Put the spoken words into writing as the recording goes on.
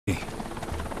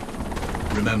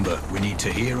Remember, we need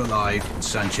Taheer alive and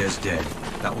Sanchez dead.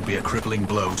 That will be a crippling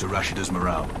blow to Rashida's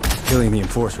morale. Killing the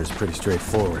Enforcer is pretty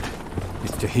straightforward.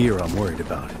 It's Taheer I'm worried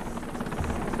about.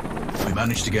 We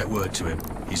managed to get word to him.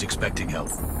 He's expecting help.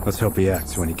 Let's hope he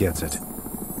acts when he gets it.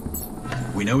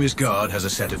 We know his guard has a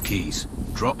set of keys.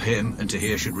 Drop him and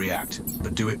Taheer should react,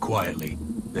 but do it quietly.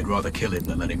 They'd rather kill him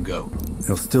than let him go.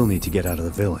 He'll still need to get out of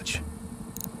the village.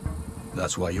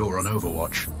 That's why you're on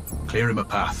Overwatch. Clear him a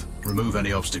path. Remove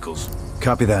any obstacles.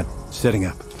 Copy that. Setting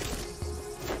up.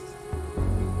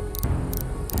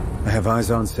 I have eyes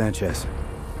on Sanchez.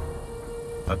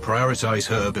 I'd prioritize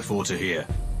her before Taheer.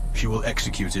 She will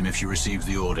execute him if she receives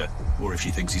the order, or if she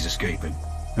thinks he's escaping.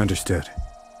 Understood.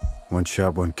 One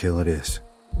shot, one kill it is.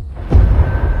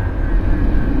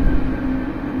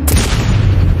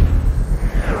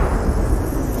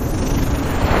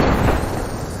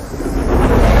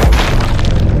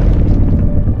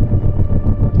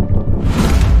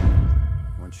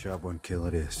 One shot, one kill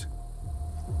it is.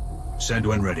 Send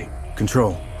when ready.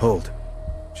 Control, hold.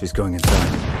 She's going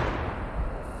inside.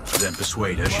 Then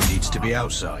persuade her she needs to be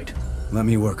outside. Let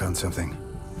me work on something.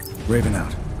 Raven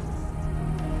out.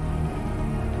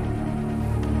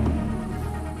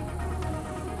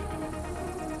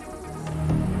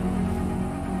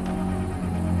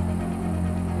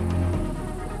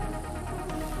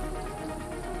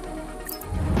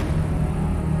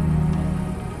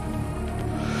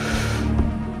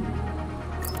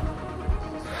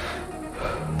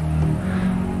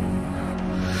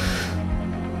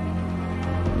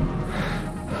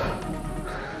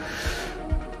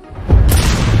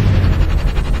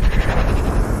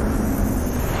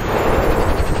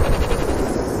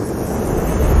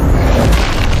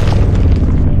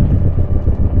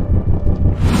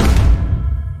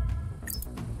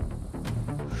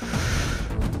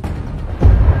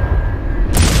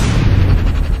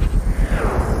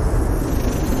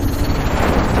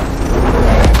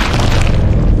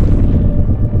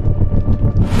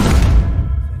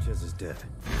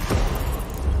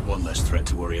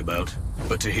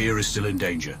 But Taheer is still in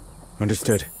danger.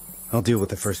 Understood. I'll deal with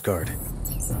the first guard.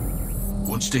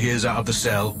 Once Taheer's out of the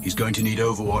cell, he's going to need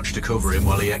Overwatch to cover him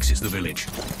while he exits the village.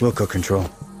 Wilco control.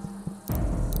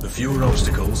 The fewer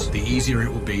obstacles, the easier it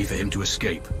will be for him to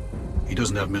escape. He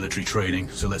doesn't have military training,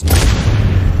 so let's... The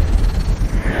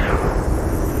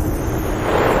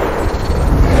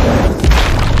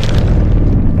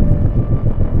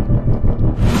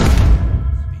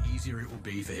easier it will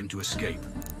be for him to escape.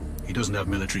 He doesn't have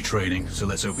military training, so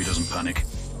let's hope he doesn't panic.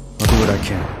 I'll do what I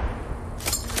can.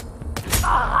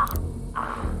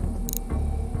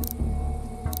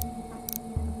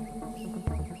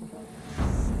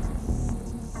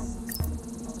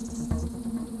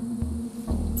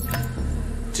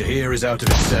 Taheer is out of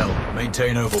his cell.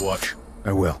 Maintain Overwatch.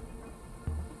 I will.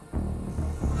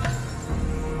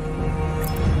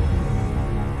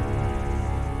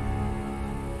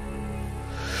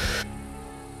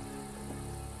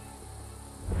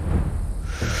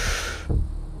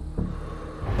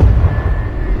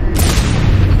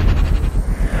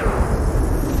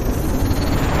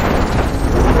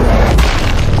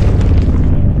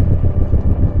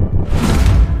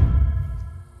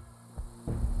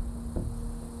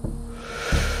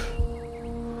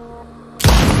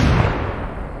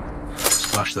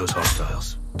 Smash those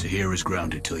hostiles. Taheer is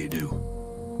grounded till you do.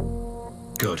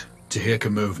 Good. Taheer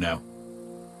can move now.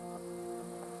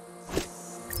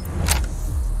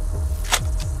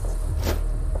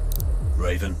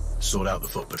 Raven, sort out the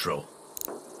foot patrol.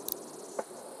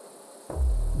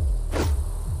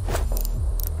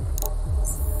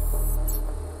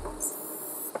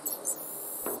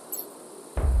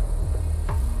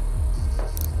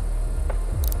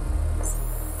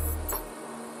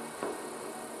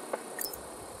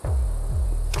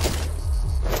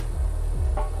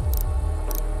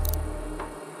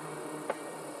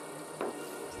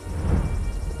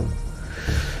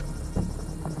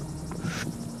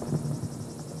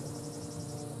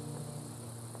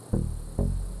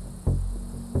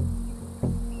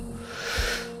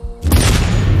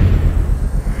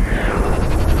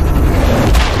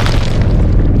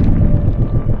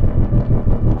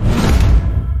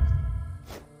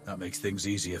 Makes things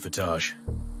easier for Taj.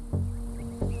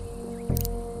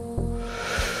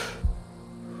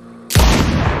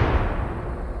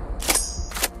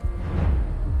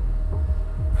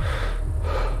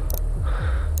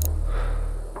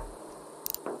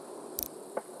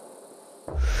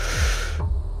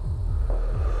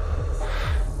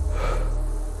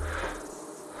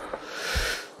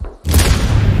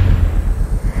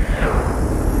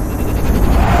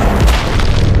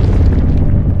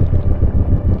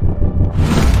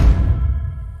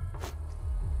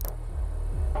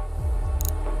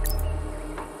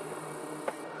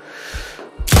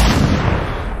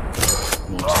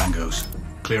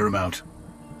 clear them out.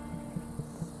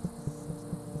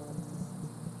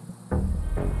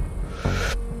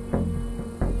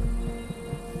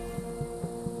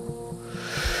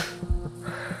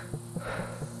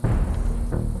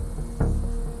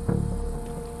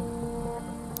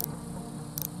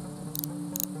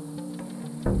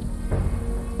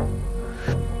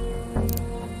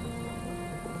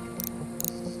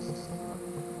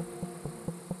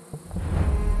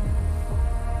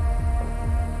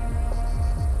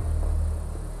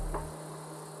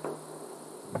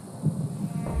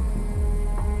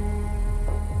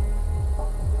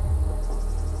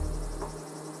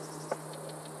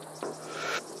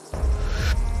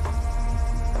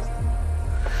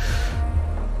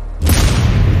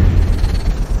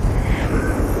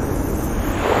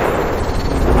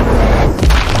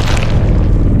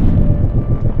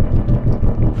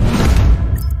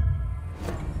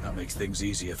 Things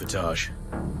easier for Taj.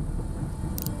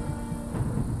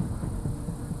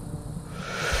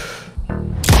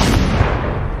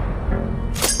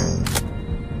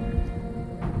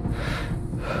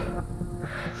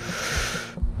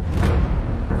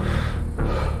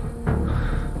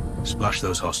 Splash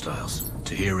those hostiles.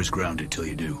 Taheer is grounded till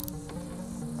you do.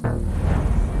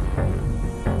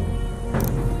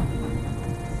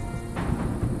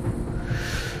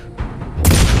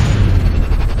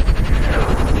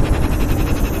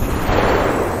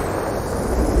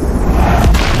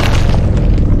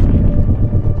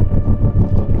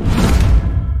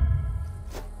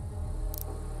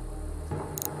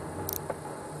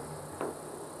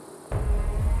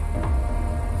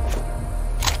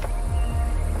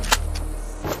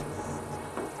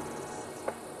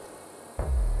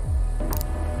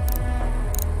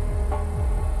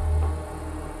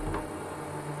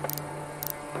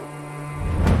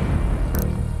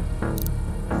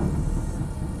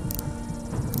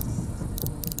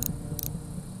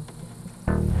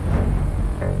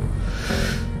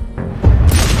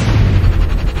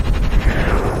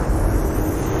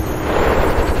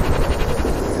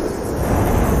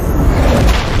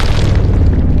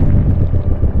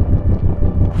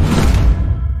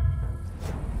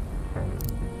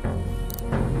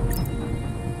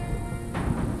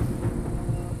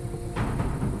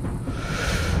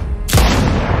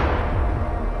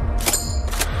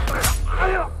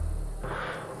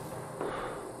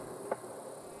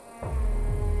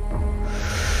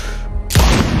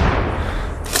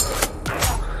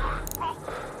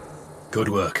 Good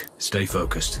work. Stay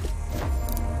focused.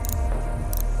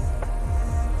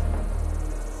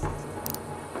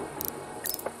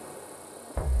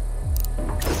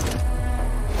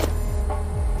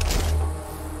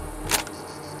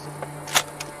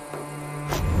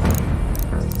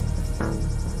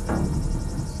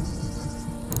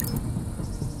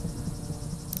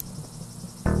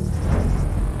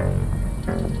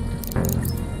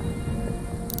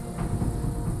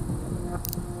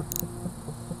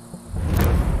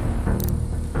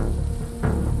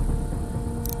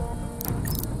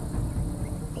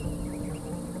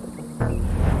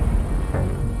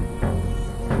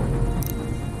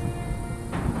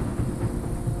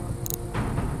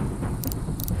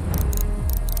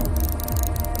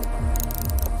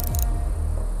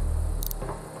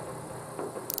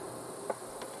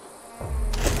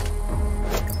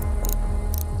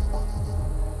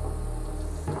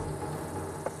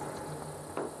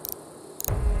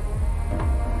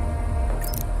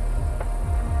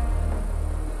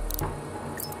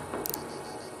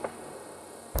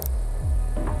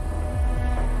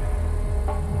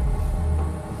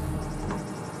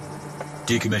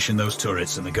 Decommission those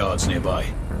turrets and the guards nearby.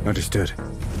 Understood.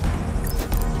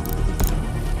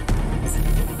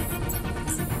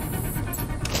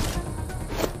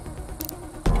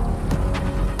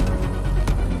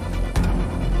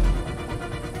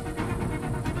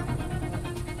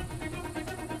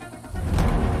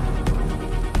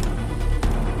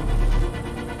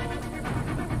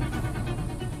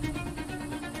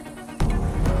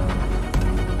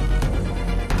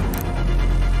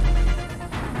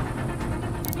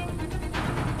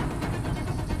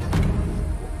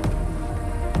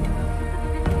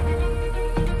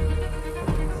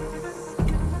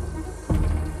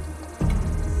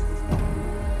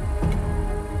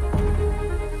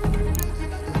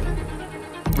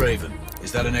 Raven,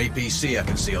 is that an APC I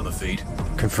can see on the feed?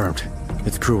 Confirmed.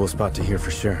 Its crew will spot Taheer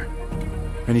for sure.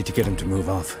 I need to get him to move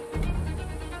off.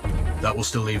 That will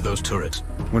still leave those turrets.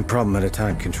 One problem at a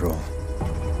time, Control.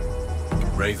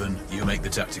 Raven, you make the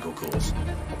tactical calls.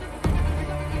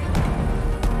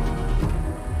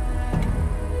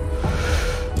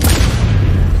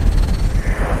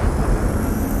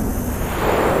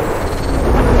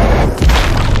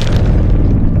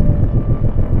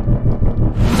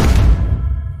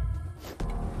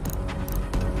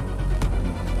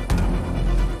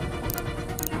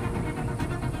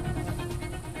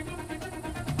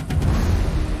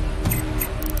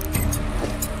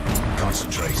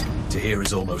 Taheer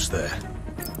is almost there.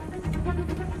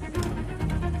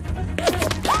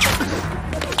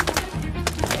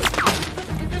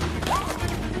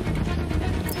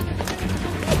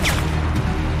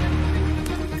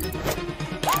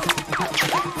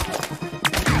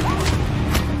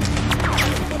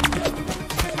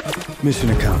 Mission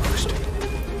accomplished.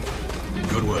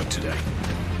 Good work today.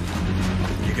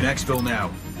 You can exfil now.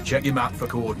 Check your map for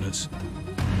coordinates.